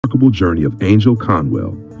remarkable journey of Angell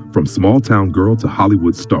Conwell, from small-town girl to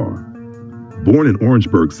Hollywood star. Born in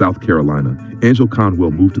Orangeburg, South Carolina, Angell Conwell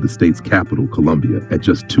moved to the state's capital, Columbia, at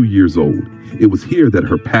just 2 years old. It was here that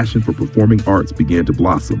her passion for performing arts began to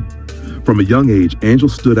blossom. From a young age, Angell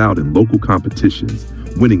stood out in local competitions,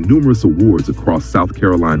 winning numerous awards across South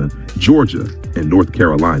Carolina, Georgia, and North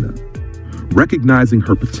Carolina. Recognizing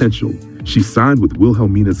her potential, she signed with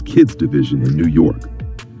Wilhelmina's Kids Division in New York.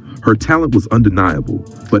 Her talent was undeniable,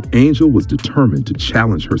 but Angell was determined to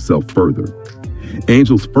challenge herself further.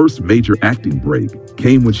 Angell's first major acting break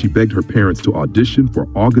came when she begged her parents to audition for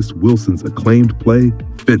August Wilson's acclaimed play,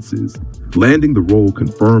 Fences. Landing the role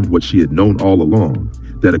confirmed what she had known all along,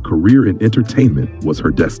 that a career in entertainment was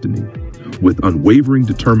her destiny. With unwavering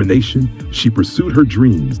determination, she pursued her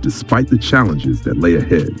dreams despite the challenges that lay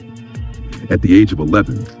ahead. At the age of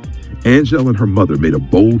 11, Angell and her mother made a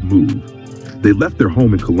bold move. They left their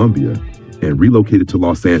home in Columbia and relocated to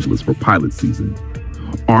Los Angeles for pilot season.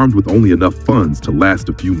 Armed with only enough funds to last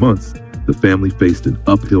a few months, the family faced an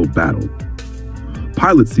uphill battle.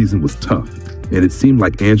 Pilot season was tough, and it seemed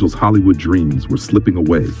like Angell's Hollywood dreams were slipping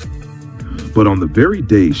away. But on the very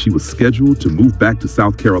day she was scheduled to move back to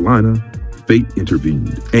South Carolina, fate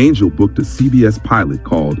intervened. Angell booked a CBS pilot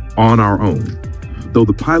called On Our Own. Though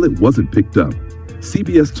the pilot wasn't picked up,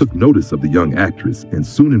 CBS took notice of the young actress and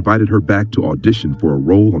soon invited her back to audition for a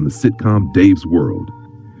role on the sitcom Dave's World.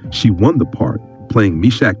 She won the part, playing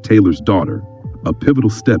Meshach Taylor's daughter, a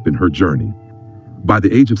pivotal step in her journey. By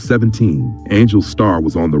the age of 17, Angell's star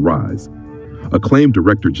was on the rise. Acclaimed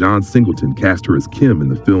director John Singleton cast her as Kim in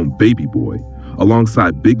the film Baby Boy,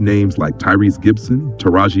 alongside big names like Tyrese Gibson,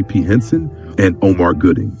 Taraji P. Henson, and Omar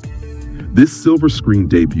Gooding. This silver screen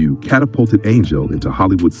debut catapulted Angell into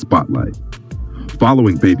Hollywood's spotlight.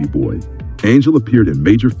 Following Baby Boy, Angell appeared in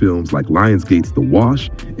major films like Lionsgate's The Wash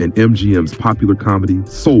and MGM's popular comedy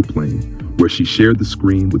Soul Plane, where she shared the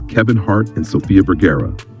screen with Kevin Hart and Sofia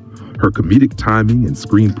Vergara. Her comedic timing and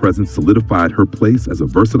screen presence solidified her place as a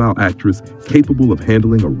versatile actress capable of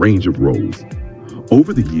handling a range of roles.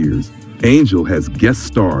 Over the years, Angell has guest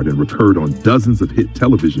starred and recurred on dozens of hit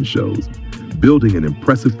television shows, building an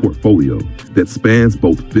impressive portfolio that spans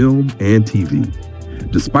both film and TV.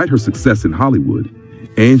 Despite her success in Hollywood,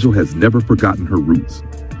 Angell has never forgotten her roots.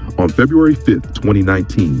 On February 5,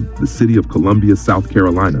 2019, the city of Columbia, South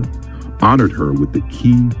Carolina, honored her with the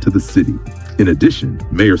Key to the City. In addition,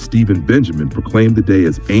 Mayor Stephen Benjamin proclaimed the day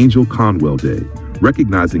as Angell Conwell Day,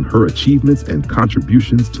 recognizing her achievements and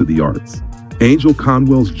contributions to the arts. Angell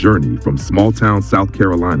Conwell's journey from small-town South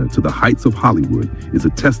Carolina to the heights of Hollywood is a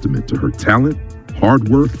testament to her talent, hard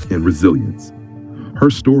work, and resilience. Her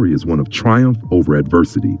story is one of triumph over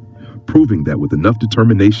adversity, proving that with enough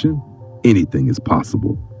determination, anything is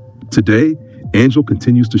possible. Today, Angell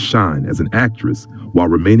continues to shine as an actress while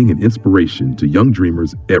remaining an inspiration to young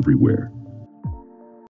dreamers everywhere.